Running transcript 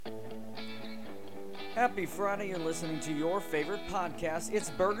Happy Friday, you're listening to your favorite podcast. It's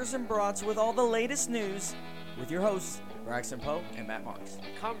Burgers and Brats with all the latest news with your hosts, Braxton Poe and Matt Marks.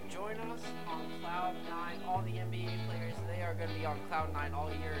 Come join us on Cloud 9. All the NBA players, they are going to be on Cloud 9 all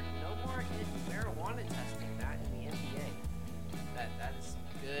year. No more marijuana testing, Matt, in the NBA. That is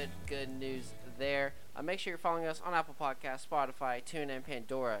good news there. Make sure you're following us on Apple Podcasts, Spotify, TuneIn,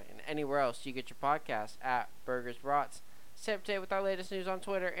 Pandora, and anywhere else you get your podcasts at Burgers Brats. Stay up to date with our latest news on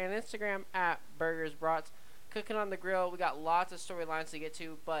Twitter and Instagram at Burgers Brats. Cooking on the grill, we got lots of storylines to get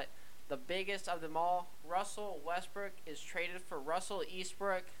to, but the biggest of them all, Russell Westbrook is traded for Russell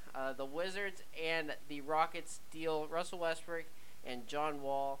Eastbrook. The Wizards and the Rockets deal Russell Westbrook and John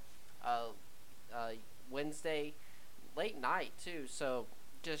Wall Wednesday late night too. So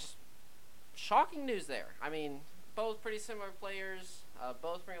just shocking news there. I mean, both pretty similar players.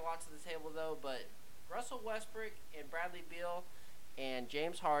 Both bring a lot to the table though, but Russell Westbrook and Bradley Beal and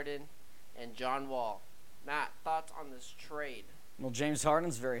James Harden and John Wall. Matt, thoughts on this trade? Well, James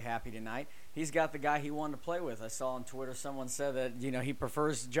Harden's very happy tonight. He's got the guy he wanted to play with. I saw on Twitter someone said that, he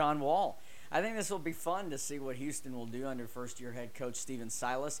prefers John Wall. I think this will be fun to see what Houston will do under first-year head coach Steven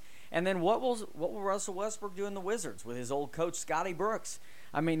Silas. And then what will Russell Westbrook do in the Wizards with his old coach Scotty Brooks?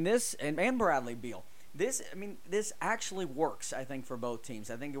 I mean, this and Bradley Beal. This actually works, I think, for both teams.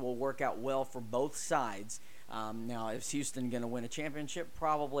 I think it will work out well for both sides. Now, is Houston going to win a championship?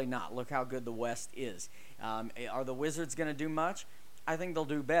 Probably not. Look how good the West is. Are the Wizards going to do much? I think they'll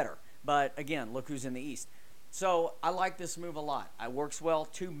do better. But, again, look who's in the East. So, I like this move a lot. It works well.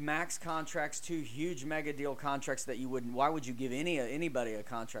 2 max contracts, 2 huge mega deal contracts that you wouldn't. Why would you give anybody a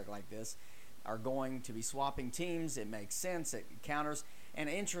contract like this? Are going to be swapping teams. It makes sense. It counters. And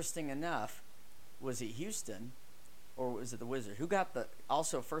interesting enough, was it Houston or was it the Wizards? Who got the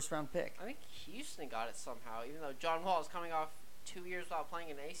also first-round pick? I think Houston got it somehow, even though John Wall is coming off 2 years without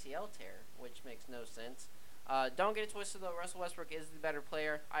playing an ACL tear, which makes no sense. Don't get it twisted, though. Russell Westbrook is the better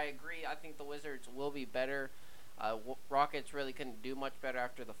player. I agree. I think the Wizards will be better. Rockets really couldn't do much better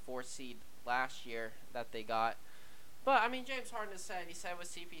after the 4th seed last year that they got. But, I mean, James Harden has said, he said with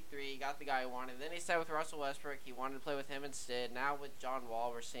CP3, he got the guy he wanted. Then he said with Russell Westbrook, he wanted to play with him instead. Now with John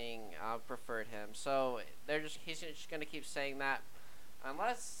Wall, we're seeing preferred him. So he's just going to keep saying that.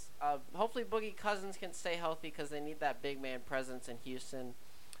 Unless, hopefully Boogie Cousins can stay healthy because they need that big man presence in Houston.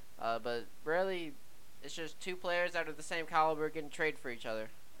 But really, it's just 2 players that are the same caliber getting traded for each other.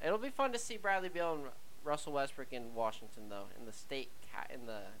 It'll be fun to see Bradley Beal and Russell Westbrook in Washington, though, in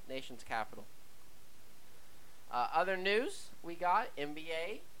the nation's capital. Other news we got,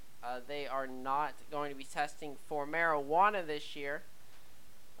 NBA. They are not going to be testing for marijuana this year.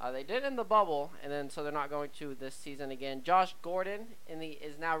 They did in the bubble, and then so they're not going to this season again. Josh Gordon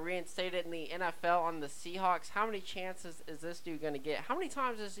is now reinstated in the NFL on the Seahawks. How many chances is this dude going to get? How many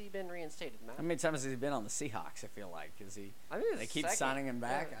times has he been reinstated, Matt? How many times has he been on the Seahawks, I feel like? I think they keep signing him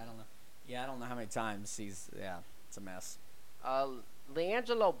back? Yeah. I don't know. Yeah, I don't know how many times it's a mess.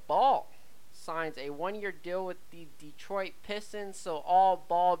 LiAngelo Ball signs a 1-year deal with the Detroit Pistons, so all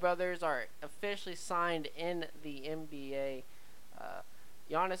Ball brothers are officially signed in the NBA.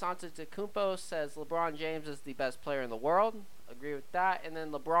 Giannis Antetokounmpo says LeBron James is the best player in the world. Agree with that. And then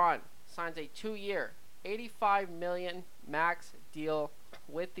LeBron signs a 2-year, $85 million max deal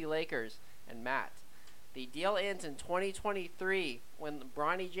with the Lakers. And Matt, the deal ends in 2023 when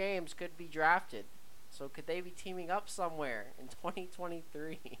Bronny James could be drafted. So could they be teaming up somewhere in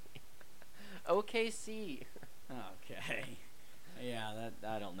 2023? OKC. Okay. Yeah,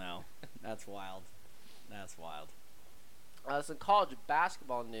 I don't know. That's wild. Some college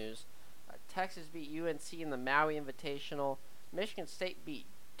basketball news. Texas beat UNC in the Maui Invitational. Michigan State beat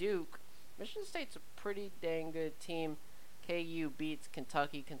Duke. Michigan State's a pretty dang good team. KU beats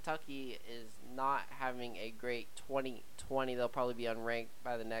Kentucky. Kentucky is not having a great 2020. They'll probably be unranked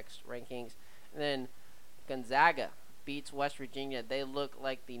by the next rankings. And then Gonzaga beats West Virginia. They look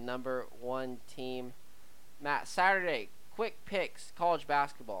like the number 1 team. Matt, Saturday, quick picks, college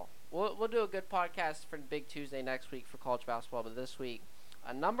basketball. We'll do a good podcast for Big Tuesday next week for college basketball, but this week,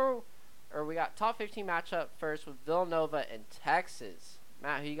 we got top 15 matchup first with Villanova and Texas.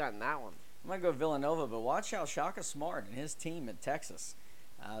 Matt, who you got in that one? I'm going to go Villanova, but watch out Shaka Smart and his team at Texas.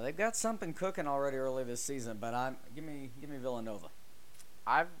 They've got something cooking already early this season, but give me Villanova.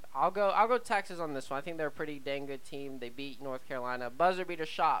 I'll go Texas on this one. I think they're a pretty dang good team. They beat North Carolina. Buzzer beater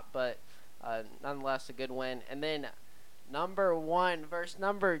shot, but nonetheless a good win. And then number 1 versus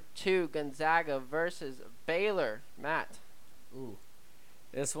number 2, Gonzaga versus Baylor. Matt. Ooh,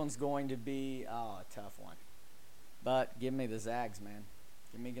 this one's going to be a tough one. But give me the Zags, man.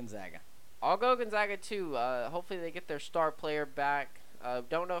 Give me Gonzaga. I'll go Gonzaga too. Hopefully they get their star player back.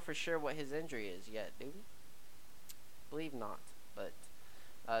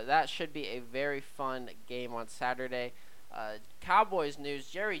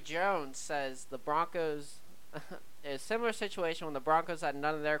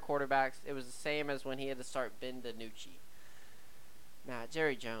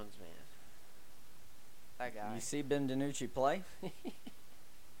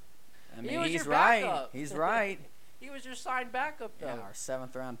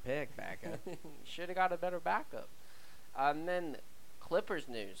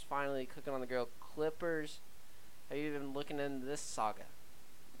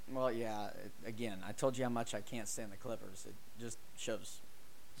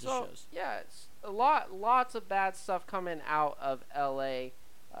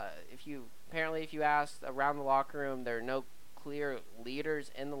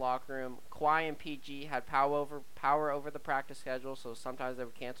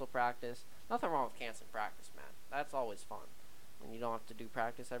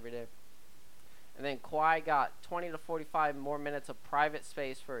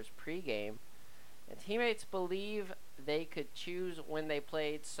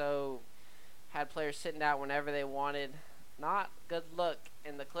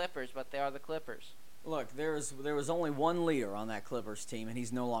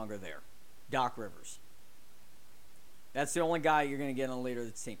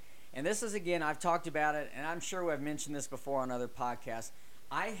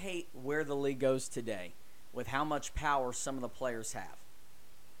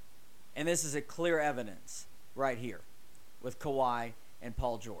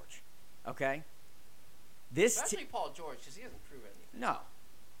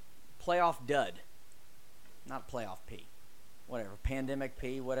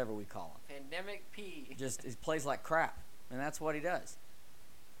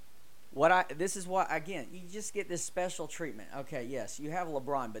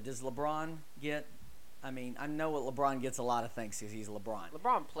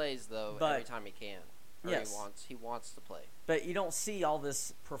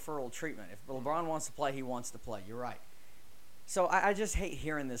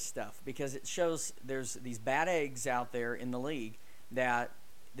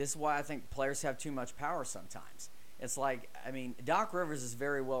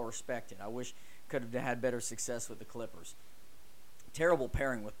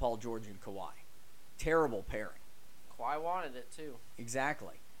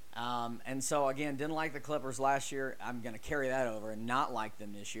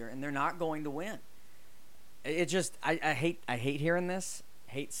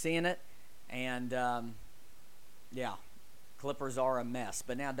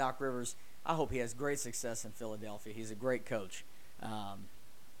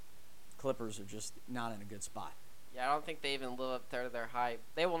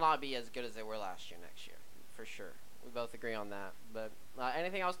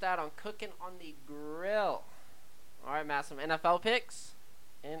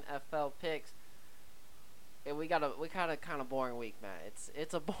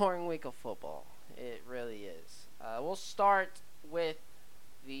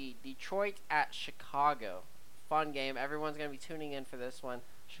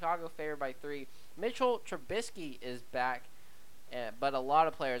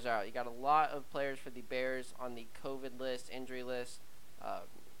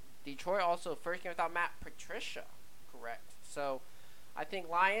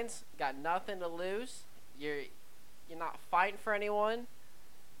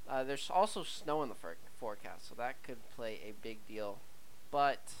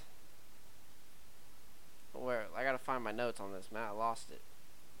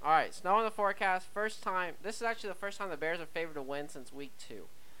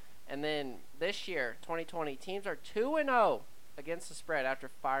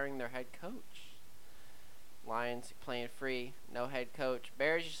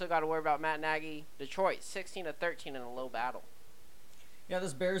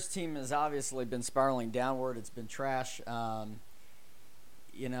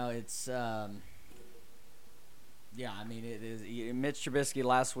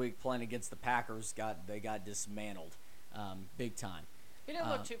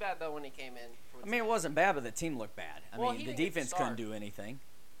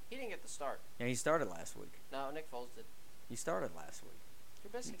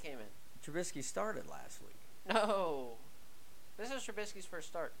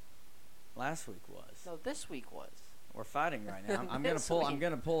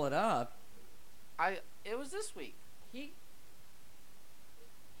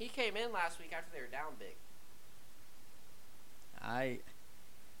 He came in last week after they were down big.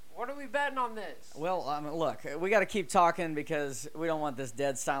 What are we betting on this? Well, look, we got to keep talking because we don't want this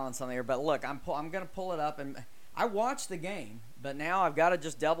dead silence on the air. But look, I'm going to pull it up, and I watched the game, but now I've got to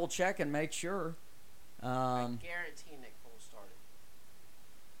just double check and make sure. I guarantee Nick Foles started,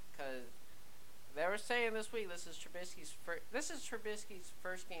 because they were saying this week this is Trubisky's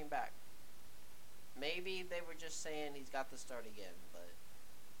first game back. Maybe they were just saying he's got to start again, but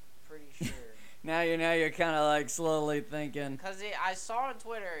pretty sure. Now you're kind of like slowly thinking. Because I saw on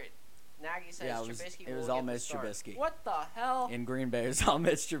Twitter, Nagy says Trubisky it was will all get Mitch the start. Trubisky. What the hell? In Green Bay, it was all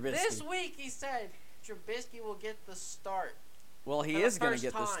Mitch Trubisky. This week he said Trubisky will get the start. Well, he is going to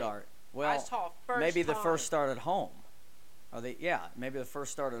get the start. Well, I saw maybe the first start at home. Maybe the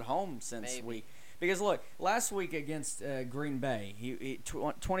first start at home since we. Because look, last week against Green Bay, he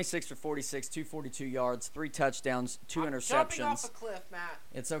 26 for 46, 242 yards, 3 touchdowns, 2 interceptions. Jumping off a cliff, Matt.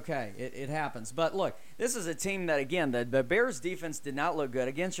 It's okay. It happens. But look, this is a team that, again, the Bears' defense did not look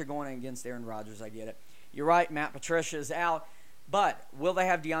good. You're going against Aaron Rodgers. I get it. You're right. Matt Patricia is out. But will they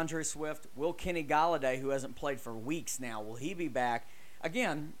have DeAndre Swift? Will Kenny Golladay, who hasn't played for weeks now, will he be back?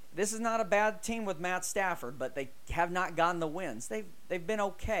 Again, this is not a bad team with Matt Stafford, but they have not gotten the wins. They've been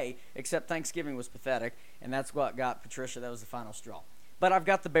okay, except Thanksgiving was pathetic, and that's what got Patricia. That was the final straw. But I've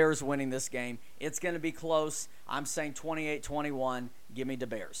got the Bears winning this game. It's going to be close. I'm saying 28-21. Give me the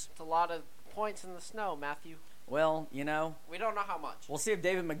Bears. It's a lot of points in the snow, Matthew. Well, we don't know how much. We'll see if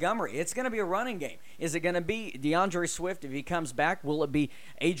David Montgomery. It's going to be a running game. Is it going to be DeAndre Swift if he comes back? Will it be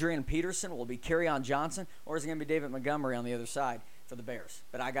Adrian Peterson? Will it be Kerryon Johnson? Or is it going to be David Montgomery on the other side for the Bears?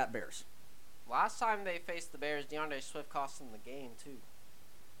 But I got Bears. Last time they faced the Bears, DeAndre Swift cost them the game, too.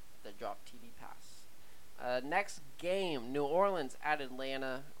 The drop TD pass. Next game, New Orleans at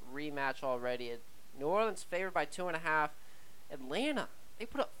Atlanta. Rematch already. New Orleans favored by 2.5. Atlanta, they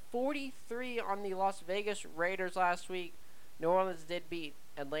put up 43 on the Las Vegas Raiders last week. New Orleans did beat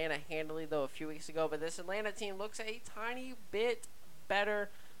Atlanta handily, though, a few weeks ago. But this Atlanta team looks a tiny bit better.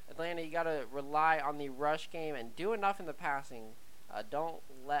 Atlanta, you got to rely on the rush game and do enough in the passing. Don't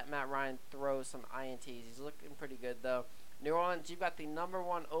let Matt Ryan throw some INTs. He's looking pretty good, though. New Orleans, you've got the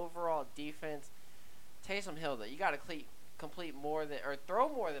 #1 overall defense. Taysom Hill, though, you got to complete more than, or throw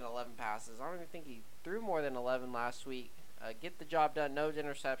more than 11 passes. I don't even think he threw more than 11 last week. Get the job done, no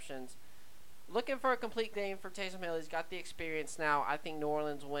interceptions. Looking for a complete game for Taysom Hill. He's got the experience now. I think New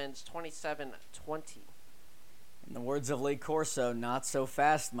Orleans wins 27-20. In the words of Lee Corso, not so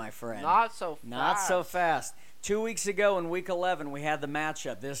fast, my friend. Not so fast. Not so fast. 2 weeks ago in Week 11, we had the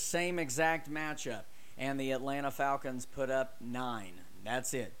matchup, this same exact matchup, and the Atlanta Falcons put up 9.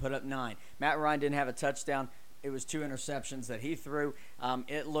 That's it, put up 9. Matt Ryan didn't have a touchdown. It was 2 interceptions that he threw.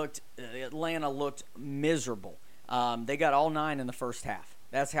 Atlanta looked miserable. They got all 9 in the first half.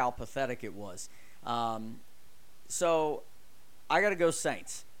 That's how pathetic it was. So I got to go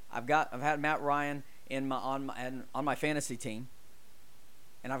Saints. I've had Matt Ryan on my fantasy team,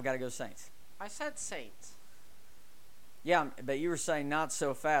 and I've got to go Saints. I said Saints. Yeah, but you were saying not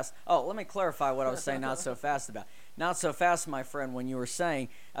so fast. Oh, let me clarify what I was saying not so fast about. Not so fast, my friend, when you were saying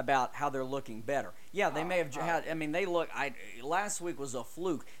about how they're looking better. Yeah, they may have had – they look – last week was a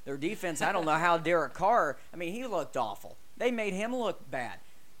fluke. Their defense, I don't know how Derek Carr – he looked awful. They made him look bad.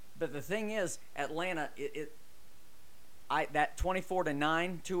 But the thing is, Atlanta, that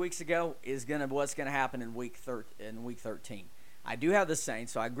 24-9 2 weeks ago is what's going to happen in week 13. I do have the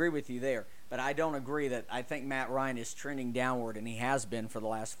Saints, so I agree with you there. But I don't agree that I think Matt Ryan is trending downward, and he has been for the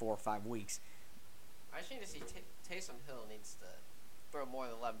last 4 or 5 weeks. I just need to see Taysom Hill needs to throw more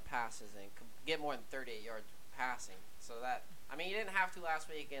than 11 passes and get more than 38 yards passing. So that, he didn't have to last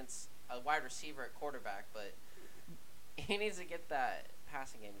week against a wide receiver at quarterback, but he needs to get that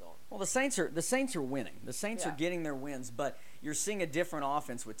passing game going. Well, the Saints are winning. The Saints are getting their wins, but you're seeing a different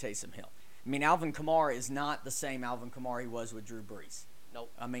offense with Taysom Hill. Alvin Kamara is not the same Alvin Kamara he was with Drew Brees. Nope.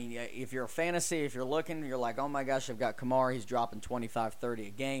 If you're a fantasy, if you're looking, you're like, oh my gosh, I've got Kamara. He's dropping 25, 30 a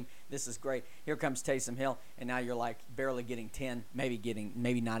game. This is great. Here comes Taysom Hill, and now you're like barely getting 10,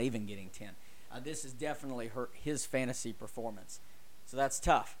 maybe not even getting 10. This has definitely hurt his fantasy performance. So that's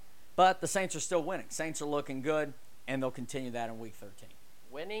tough. But the Saints are still winning. Saints are looking good, and they'll continue that in Week 13.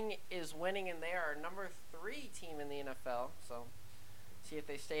 Winning is winning, and they are #3 team in the NFL. So see if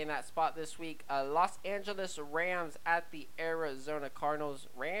they stay in that spot this week. Los Angeles Rams at the Arizona Cardinals.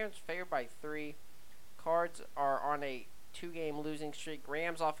 Rams favored by 3. Cards are on a 2-game losing streak.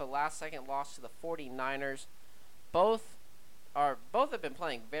 Rams off a last-second loss to the 49ers. Both have been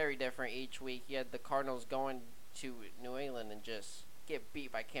playing very different each week. You had the Cardinals going to New England and just get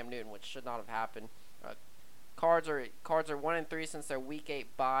beat by Cam Newton, which should not have happened. Cards are 1-3 since their Week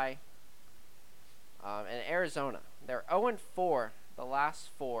 8 bye. And Arizona, they're 0-4 the last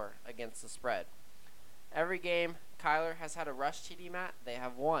 4 against the spread. Every game Kyler has had a rush TD, Matt. They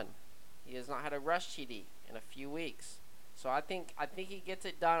have won. He has not had a rush TD in a few weeks. So I think he gets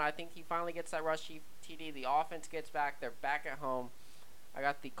it done. I think he finally gets that rush TD. The offense gets back. They're back at home. I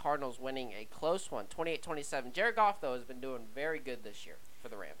got the Cardinals winning a close one, 28-27. Jared Goff, though, has been doing very good this year for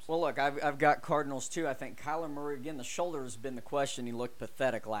the Rams. Well, look, I've got Cardinals, too. I think Kyler Murray, again, the shoulder has been the question. He looked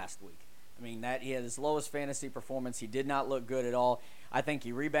pathetic last week. I mean, he had his lowest fantasy performance. He did not look good at all. I think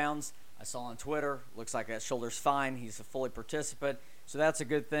he rebounds. I saw on Twitter. Looks like that shoulder's fine. He's a fully participant, so that's a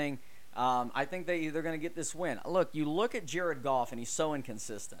good thing. I think they're going to get this win. Look, you look at Jared Goff, and he's so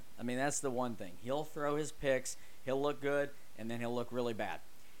inconsistent. I mean, that's the one thing. He'll throw his picks. He'll look good, and then he'll look really bad.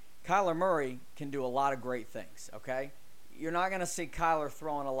 Kyler Murray can do a lot of great things, okay? You're not going to see Kyler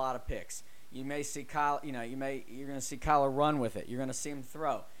throwing a lot of picks. You may see you're going to see Kyler run with it. You're going to see him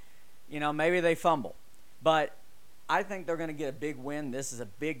throw. Maybe they fumble. But I think they're going to get a big win. This is a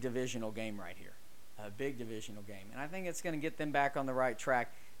big divisional game right here. A big divisional game. And I think it's going to get them back on the right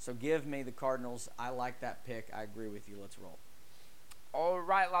track. So give me the Cardinals. I like that pick. I agree with you. Let's roll. All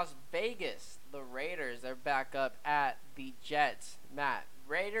right, Las Vegas. The Raiders, they're back up at the Jets. Matt,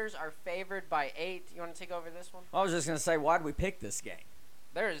 Raiders are favored by 8. You want to take over this one? I was just going to say, why did we pick this game?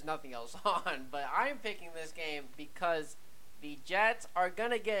 There is nothing else on, but I'm picking this game because the Jets are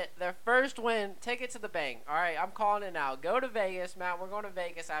going to get their first win. Take it to the bank. All right, I'm calling it now. Go to Vegas, Matt. We're going to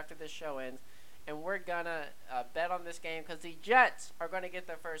Vegas after this show ends, and we're going to bet on this game because the Jets are going to get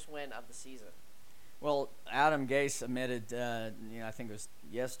their first win of the season. Well, Adam Gase admitted, I think it was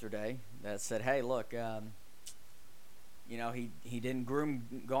yesterday, that said, hey, look, he didn't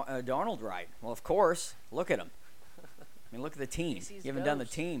groom Darnold right. Well, of course, look at him. I mean, look at the team. You haven't done the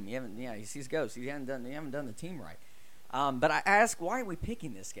team. He sees ghosts. You haven't done the team right. But I ask, why are we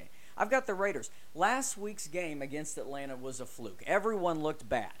picking this game? I've got the Raiders. Last week's game against Atlanta was a fluke. Everyone looked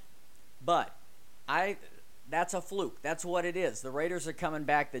bad. But that's a fluke. That's what it is. The Raiders are coming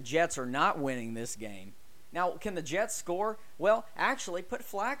back. The Jets are not winning this game. Now, can the Jets score? Well, actually, put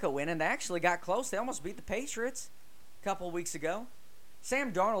Flacco in, and they actually got close. They almost beat the Patriots a couple of weeks ago.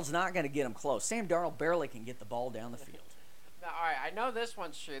 Sam Darnold's not going to get them close. Sam Darnold barely can get the ball down the field. Now, all right, I know this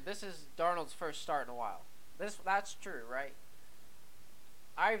one's true. This is Darnold's first start in a while. That's true, right?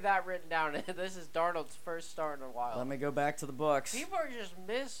 I have that written down. This is Darnold's first start in a while. Let me go back to the books. People are just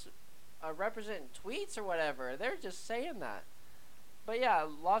representing tweets or whatever. They're just saying that. But yeah,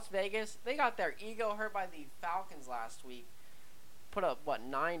 Las Vegas, they got their ego hurt by the Falcons last week. Put up,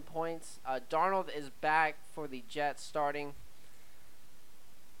 9 points. Darnold is back for the Jets starting.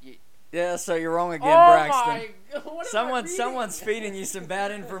 Yeah, so you're wrong again, oh Braxton. Someone's feeding you some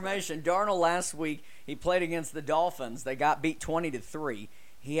bad information. Darnold last week, he played against the Dolphins. They got beat 20-3.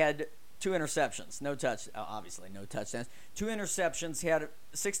 He had 2 interceptions, obviously no touchdowns. 2 interceptions. He had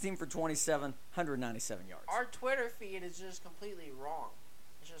 16 for 27, 197 yards. Our Twitter feed is just completely wrong.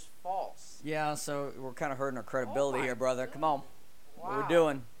 It's just false. Yeah, so we're kind of hurting our credibility here, brother. Come on. Wow. What we're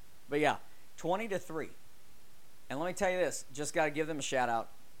doing. But yeah, 20-3. And let me tell you this, just got to give them a shout out.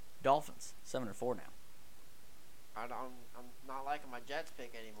 Dolphins, 7-4 now. I'm not liking my Jets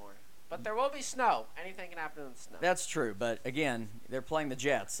pick anymore. But there will be snow. Anything can happen in the snow. That's true, but again, they're playing the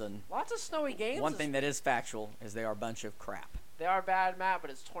Jets, and lots of snowy games. One thing that is factual is they are a bunch of crap. They are bad, Matt, but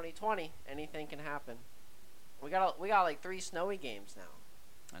it's 2020. Anything can happen. We got like 3 snowy games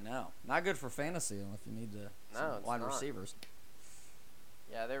now. I know. Not good for fantasy if you need wide receivers.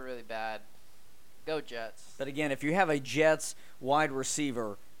 Yeah, they're really bad. Go Jets. But again, if you have a Jets wide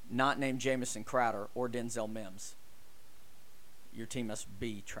receiver not named Jamison Crowder or Denzel Mims, your team must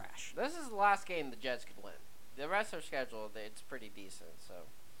be trash. This is the last game the Jets could win. The rest of their schedule, it's pretty decent. So,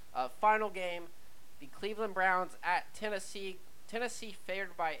 final game, the Cleveland Browns at Tennessee. Tennessee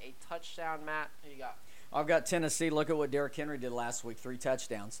favored by a touchdown. Matt, who you got? I've got Tennessee. Look at what Derrick Henry did last week, 3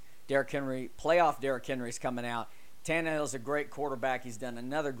 touchdowns. Playoff Derrick Henry's coming out. Tannehill's a great quarterback. He's done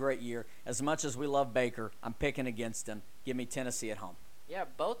another great year. As much as we love Baker, I'm picking against him. Give me Tennessee at home. Yeah,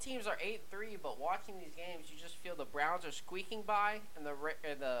 both teams are 8-3, but watching these games, you just feel the Browns are squeaking by, and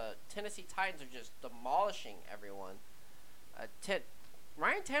the Tennessee Titans are just demolishing everyone.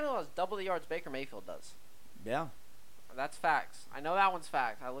 Ryan Tannehill has double the yards Baker Mayfield does. Yeah. That's facts. I know that one's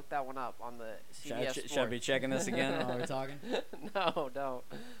fact. I looked that one up on the CBS Sports. Should I be checking this again while we're talking? No, don't.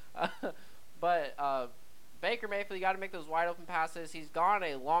 But Baker Mayfield, you got to make those wide open passes. He's gone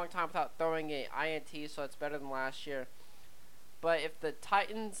a long time without throwing an INT, so it's better than last year. But if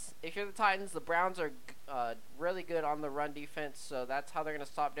you're the Titans, the Browns are really good on the run defense, so that's how they're going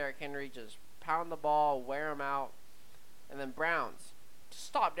to stop Derrick Henry, just pound the ball, wear them out. And then Browns,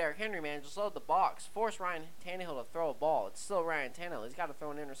 stop Derrick Henry, man. Just load the box. Force Ryan Tannehill to throw a ball. It's still Ryan Tannehill. He's got to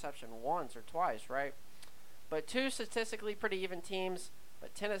throw an interception once or twice, right? But two statistically pretty even teams.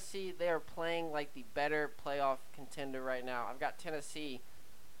 But Tennessee, they are playing like the better playoff contender right now. I've got Tennessee.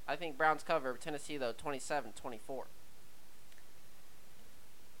 I think Browns cover. Tennessee, though, 27-24.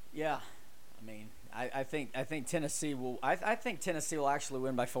 Yeah. I mean, I think Tennessee will. I think Tennessee will actually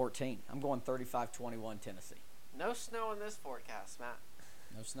win by 14. I'm going 35-21 Tennessee. No snow in this forecast, Matt.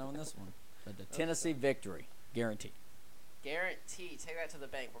 No snow in this one. But the Tennessee victory, guaranteed. Guaranteed. Take that to the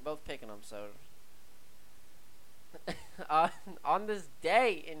bank. We're both picking them, so. On this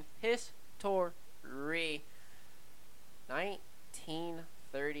day in history,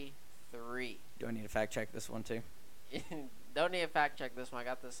 1933. Do I need to fact check this one too? Don't need to fact check this one. I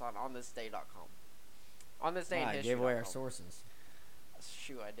got this on onthisday.com. On this day in history. I gave away our sources.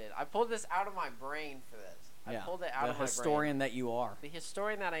 Shoot, I did. I pulled this out of my brain for this. I pulled it out of my brain. The historian that you are. The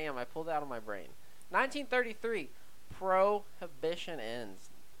historian that I am. I pulled it out of my brain. 1933, Prohibition ends.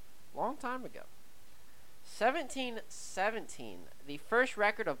 Long time ago. 1717, the first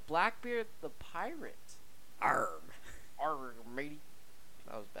record of Blackbeard the Pirate. Arg. Arg, matey.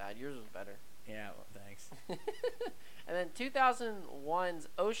 That was bad. Yours was better. Yeah, well, thanks. And then 2001's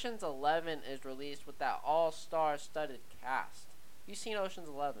Ocean's 11 is released with that all-star studded cast. You seen Ocean's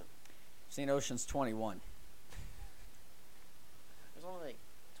 11? I've seen Ocean's 21. There's only like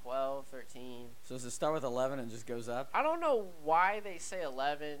 12, 13. So does it start with 11 and just goes up? I don't know why they say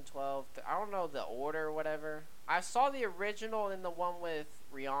 11, 12. I don't know the order or whatever. I saw the original and the one with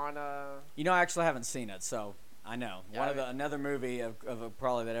Rihanna. You know, I actually haven't seen it, so I know. Yeah, another movie of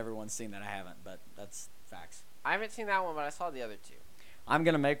probably that everyone's seen that I haven't, but that's facts. I haven't seen that one, but I saw the other two. I'm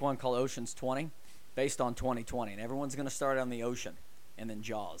going to make one called Ocean's 20 based on 2020, and everyone's going to start on the ocean, and then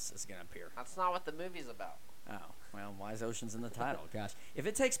Jaws is going to appear. That's not what the movie's about. Oh, well, why is Oceans in the title? Gosh. If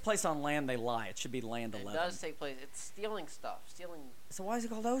it takes place on land, they lie. It should be Land 11. It does take place. It's stealing stuff. So why is it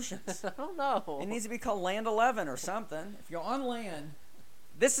called Oceans? I don't know. It needs to be called Land 11 or something. If you're on land,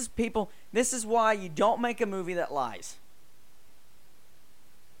 this is why you don't make a movie that lies.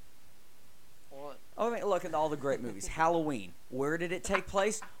 What? Oh, I mean, look at all the great movies. Halloween. Where did it take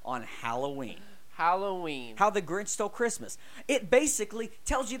place? On Halloween. Halloween. How the Grinch Stole Christmas. It basically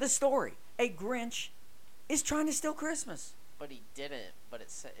tells you the story. A Grinch is trying to steal Christmas. But he didn't. But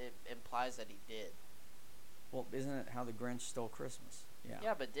it implies that he did. Well, isn't it How the Grinch Stole Christmas? Yeah.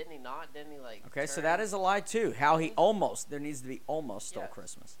 Yeah, but didn't he not? Didn't he like? Okay, so that is a lie too. How he almost. There needs to be almost stole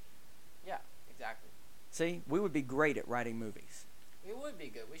Christmas. Yeah, exactly. See, we would be great at writing movies. It would be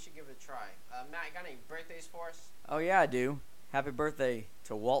good. We should give it a try. Matt, you got any birthdays for us? Oh yeah, I do. Happy birthday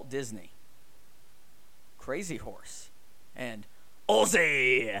to Walt Disney, Crazy Horse, and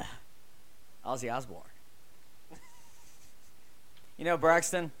Ozzy Osbourne. You know,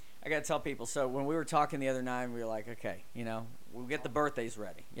 Braxton, I got to tell people, so when we were talking the other night, we were like, okay, you know, we'll get the birthdays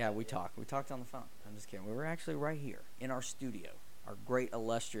ready. Yeah, we talked. We talked on the phone. I'm just kidding. We were actually right here in our studio, our great,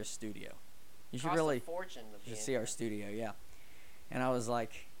 illustrious studio. You should really see our studio, yeah. And I was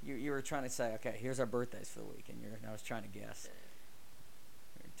like, you were trying to say, okay, here's our birthdays for the week, and I was trying to guess.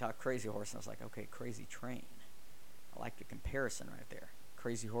 We talked Crazy Horse, and I was like, okay, Crazy Train. I like the comparison right there.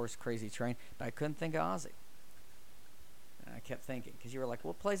 Crazy Horse, Crazy Train, but I couldn't think of Ozzy. And I kept thinking, because you were like,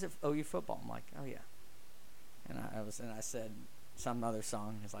 what plays at OU football? I'm like, oh yeah. And I said some other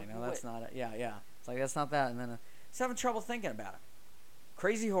song. It's like, no, that's not it. Yeah. It's like, that's not that. And then I was having trouble thinking about it.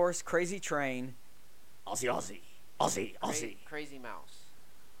 Crazy Horse, Crazy Train, Ozzy. Crazy Mouse.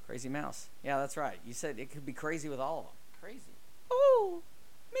 Crazy Mouse. Yeah, that's right. You said it could be crazy with all of them. Crazy. Oh,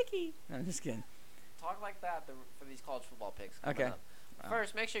 Mickey. No, I'm just kidding. Talk like that for these college football picks. Okay. Wow.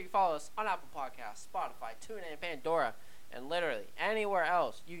 First, make sure you follow us on Apple Podcasts, Spotify, TuneIn, Pandora, and literally anywhere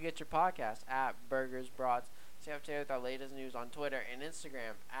else you get your podcast at Burgers Brats. Stay up to date with our latest news on Twitter and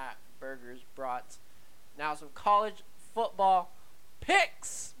Instagram at Burgers Brats. Now some college football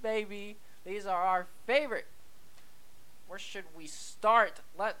picks, baby. These are our favorite. Where should we start?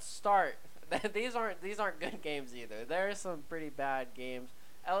 Let's start. These aren't good games either. There are some pretty bad games.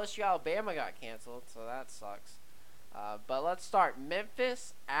 LSU Alabama got canceled, so that sucks. But let's start.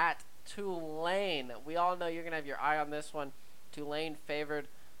 Memphis at Tulane. We all know you're going to have your eye on this one. Tulane favored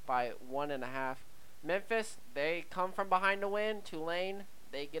by 1.5. Memphis, they come from behind to win. Tulane,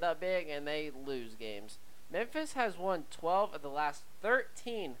 they get up big and they lose games. Memphis has won 12 of the last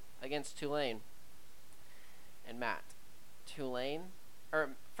 13 against Tulane. And Matt,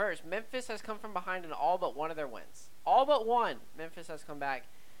 Memphis has come from behind in all but one of their wins. All but one, Memphis has come back.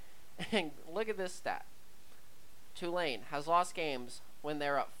 And look at this stat. Tulane has lost games when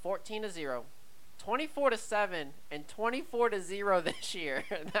they're up 14-0, 24-7, and 24-0 this year.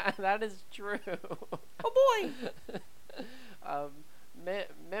 that is true. Oh boy.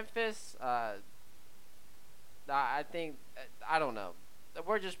 Memphis. I think I don't know.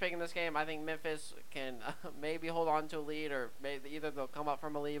 We're just picking this game. I think Memphis can maybe hold on to a lead, or maybe either they'll come up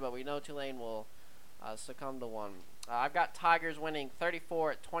from a lead, but we know Tulane will succumb to one. I've got Tigers winning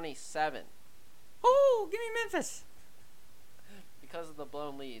 34-27. Oh, give me Memphis. Because of the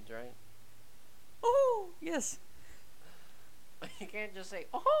blown leads, right? Oh, yes. You can't just say,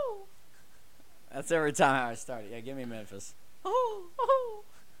 oh. That's every time I start it. Yeah, give me Memphis. Oh, oh.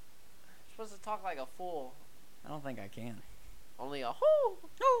 You're supposed to talk like a fool. I don't think I can. Only a oh.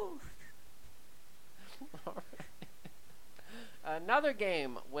 Oh. Another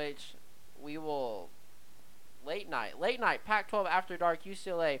game which we will late night Pac-12 after dark,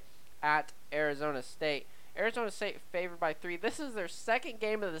 UCLA at Arizona State. Arizona State favored by 3. This is their second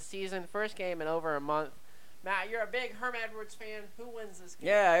game of the season, first game in over a month. Matt, you're a big Herm Edwards fan. Who wins this game?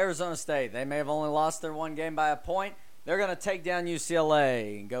 Yeah, Arizona State. They may have only lost their one game by a point. They're going to take down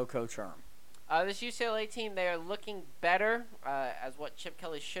UCLA and go Coach Herm. This UCLA team, they are looking better as what Chip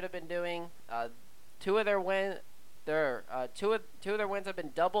Kelly should have been doing. Two of their wins have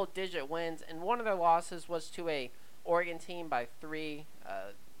been double-digit wins, and one of their losses was to a Oregon team by 3.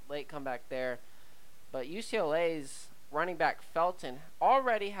 Late comeback there. But UCLA's running back Felton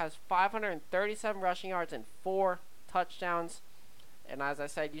already has 537 rushing yards and 4 touchdowns. And as I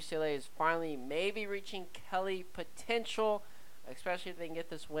said, UCLA is finally maybe reaching Kelly potential, especially if they can get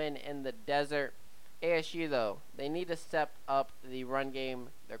this win in the desert. ASU, though, they need to step up the run game.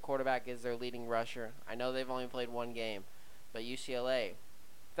 Their quarterback is their leading rusher. I know they've only played one game, but UCLA,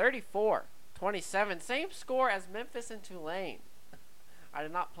 34-27, same score as Memphis and Tulane. I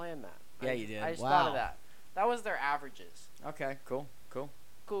did not plan that. Yeah, you did. I just Wow. thought of that. That was their averages. Okay, cool. Cool.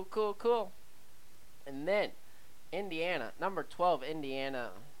 And then Indiana, number 12,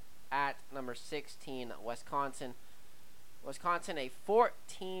 Indiana at number 16, Wisconsin. Wisconsin, a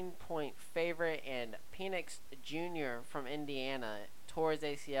 14-point favorite, and Penix Jr. from Indiana tore his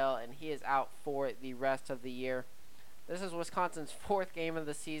ACL, and he is out for the rest of the year. This is Wisconsin's 4th game of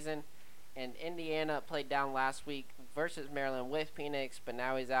the season, and Indiana played down last week versus Maryland with Penix, but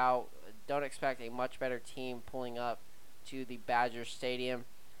now he's out. Don't expect a much better team pulling up to the Badger Stadium.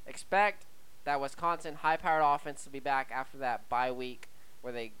 Expect that Wisconsin high-powered offense to be back after that bye week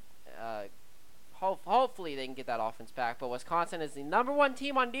where they hopefully they can get that offense back. But Wisconsin is the number 1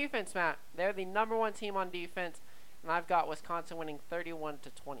 team on defense, Matt. They're the number 1 team on defense, and I've got Wisconsin winning 31-20.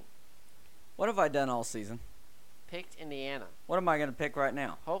 What have I done all season? Picked Indiana. What am I going to pick right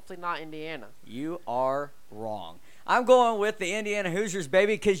now? Hopefully not Indiana. You are wrong. I'm going with the Indiana Hoosiers,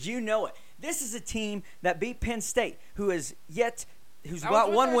 baby, because you know it. This is a team that beat Penn State, who's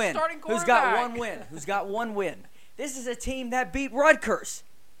got one win. Who's got one win. This is a team that beat Rutgers,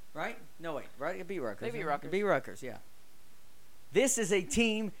 right? No, wait, right? It beat Rutgers. They beat Rutgers. It beat Rutgers, yeah. This is a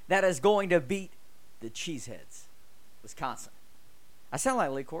team that is going to beat the Cheeseheads, Wisconsin. I sound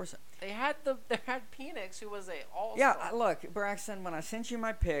like Lee Corson. They had Penix, who was a all-star. Yeah, look, Braxton, when I sent you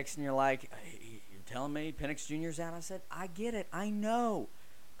my picks and you're like, hey, you're telling me Penix Jr.'s out, I said, I get it. I know.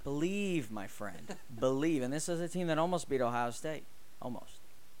 Believe, my friend. Believe. And this is a team that almost beat Ohio State. Almost.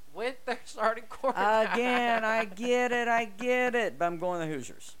 With their starting quarterback. Again, I get it. But I'm going the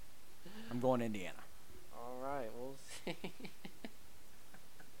Hoosiers. I'm going Indiana. All right, we'll see.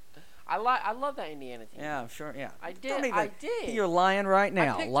 I love that Indiana team. Yeah, sure, yeah. I did. You're lying right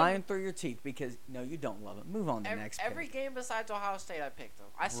now. Lying through your teeth because, no, you don't love it. Move on to the next Every pick. game besides Ohio State, I picked them.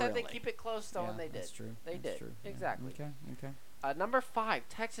 I said they keep it close, though, and they did. That's true. They did. True. Exactly. Okay. Number 5,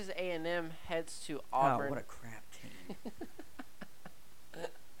 Texas A&M heads to Auburn. Oh, what a crap team.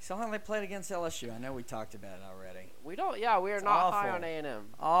 So how they played against LSU? I know we talked about it already. We are not high on A&M.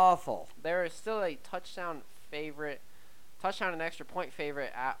 Awful. There is still a touchdown and extra point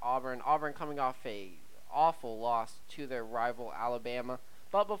favorite at Auburn. Auburn coming off a awful loss to their rival Alabama.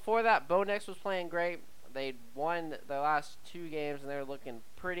 But before that, Bo Nix was playing great. They'd won their last 2 games, and they're looking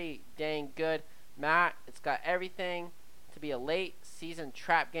pretty dang good. Matt, it's got everything to be a late season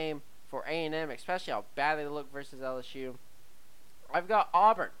trap game for A&M, especially how badly they look versus LSU. I've got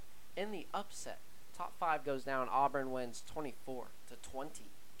Auburn in the upset. Top 5 goes down. Auburn wins 24-20.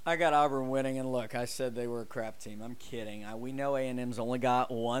 I got Auburn winning, and look, I said they were a crap team. I'm kidding. We know A&M's only got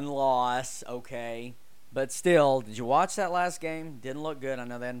 1 loss, okay? But still, did you watch that last game? Didn't look good. I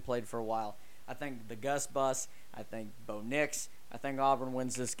know they hadn't played for a while. I think the Gus Bus, I think Bo Nix, I think Auburn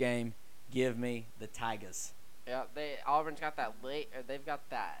wins this game. Give me the Tigers. Yeah, Auburn's got they've got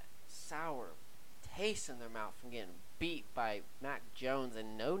that sour taste in their mouth from getting beat by Mac Jones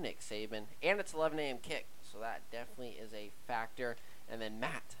and no Nick Saban. And it's 11 a.m. kick, so that definitely is a factor. And then,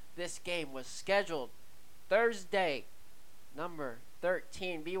 Matt, this game was scheduled Thursday, number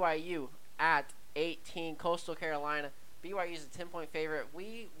 13, BYU at 18, Coastal Carolina. BYU is a 10-point favorite.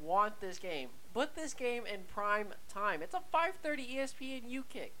 We want this game. Put this game in prime time. It's a 5:30 ESPNU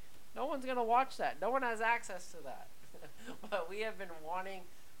kick. No one's going to watch that. No one has access to that. But we have been wanting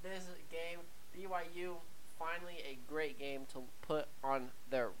this game. BYU, finally a great game to put on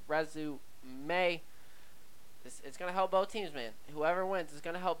their resume. It's going to help both teams, man. Whoever wins is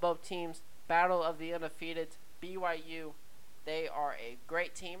going to help both teams. Battle of the undefeated. BYU, they are a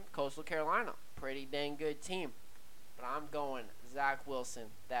great team. Coastal Carolina, pretty dang good team. But I'm going Zach Wilson,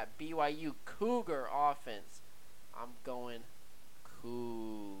 that BYU Cougar offense. I'm going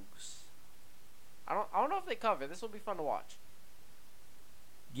Cougs. I don't know if they cover. This will be fun to watch.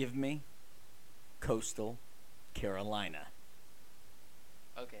 Give me Coastal Carolina.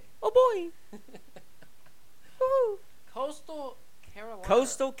 Okay. Oh boy. Woo. Coastal Carolina.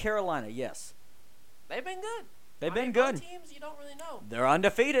 Coastal Carolina, yes. They've been good. They've been good. Both teams you don't really know. They're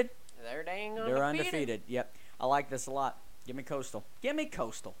undefeated. They're dang undefeated. They're undefeated. Yep. I like this a lot. Give me Coastal. Give me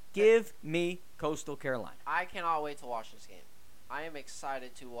Coastal. Give me Coastal Carolina. I cannot wait to watch this game. I am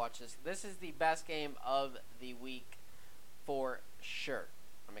excited to watch this. This is the best game of the week for sure.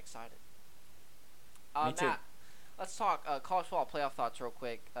 I'm excited. Me too. Matt, let's talk college football playoff thoughts real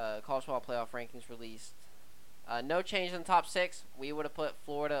quick. College football playoff rankings released. No change in the top 6. We would have put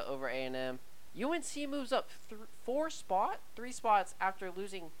Florida over A&M. UNC moves up 3 spots after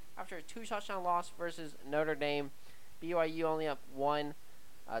losing after a 2-touchdown loss versus Notre Dame. BYU only up 1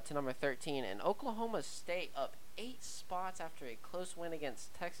 to number 13. And Oklahoma State up 8 spots after a close win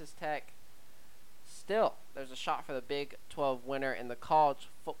against Texas Tech. Still, there's a shot for the Big 12 winner in the College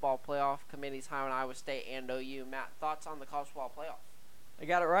Football Playoff. Committee's high on Iowa State and OU. Matt, thoughts on the College Football Playoff? They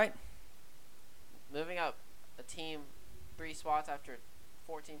got it right. Moving up a team 3 spots after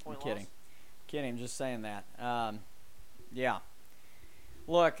 14-point loss. Kidding. I'm just saying that. Yeah.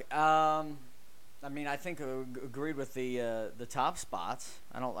 Look, I mean, I think I agreed with the top spots.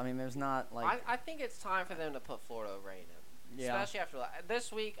 There's not like. I think it's time for them to put Florida over A&M. Yeah. Especially after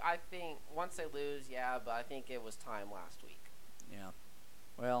this week. I think once they lose, but I think it was time last week. Yeah.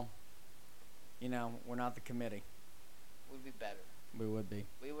 Well, we're not the committee. We'd be better. We would be.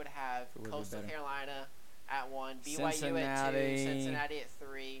 We would have Coastal Carolina at 1, BYU Cincinnati, at 2, Cincinnati at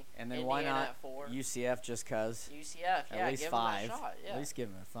 3, and then Indiana why not at 4. UCF just cause? UCF, at least give 5. them a shot. Yeah. At least give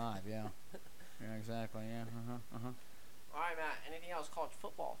them a 5. Yeah. Yeah, exactly. Yeah. All right, Matt. Anything else college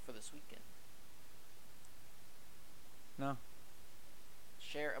football for this weekend? No.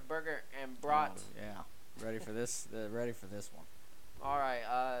 Share a burger and brat. Oh, yeah. Ready for this? Ready for this one. All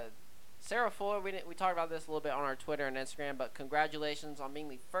right. Sarah Fuller, we talked about this a little bit on our Twitter and Instagram, but congratulations on being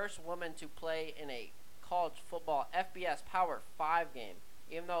the first woman to play in a college football FBS Power 5 game.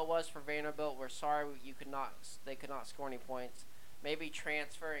 Even though it was for Vanderbilt, we're sorry they could not score any points. Maybe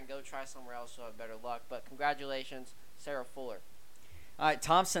transfer and go try somewhere else so have better luck. But congratulations, Sarah Fuller. All right,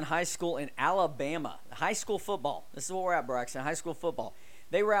 Thompson High School in Alabama. High school football. This is where we're at, Braxton. High school football.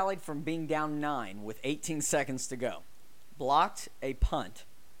 They rallied from being down 9 with 18 seconds to go. Blocked a punt.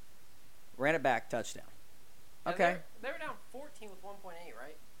 Ran it back, touchdown. Okay. They were down 14 with 1.8,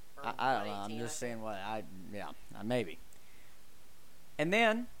 right? I don't know. I'm just saying what maybe. And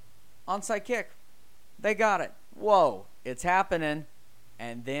then, onside kick. They got it. Whoa, it's happening.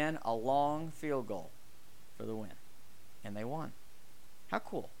 And then a long field goal for the win. And they won. How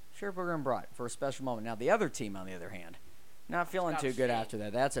cool. Scherberger and Brought for a special moment. Now, the other team, on the other hand, not feeling too good after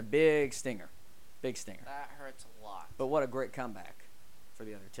that. That's a big stinger. Big stinger. That hurts a lot. But what a great comeback for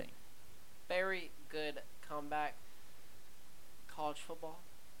the other team. Very good comeback. College football.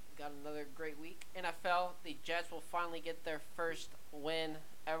 Got another great week. NFL, the Jets will finally get their first win.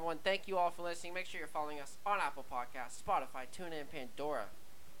 Everyone, thank you all for listening. Make sure you're following us on Apple Podcasts, Spotify, TuneIn, Pandora,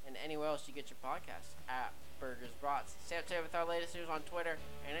 and anywhere else you get your podcasts at Burgers Brats. Stay up to date with our latest news on Twitter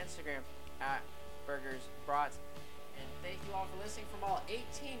and Instagram at Burgers Brats. And thank you all for listening from all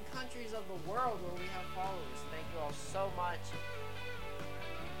 18 countries of the world where we have followers. Thank you all so much.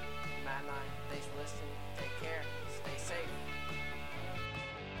 Matt and I, thanks for listening. Take care. Stay safe.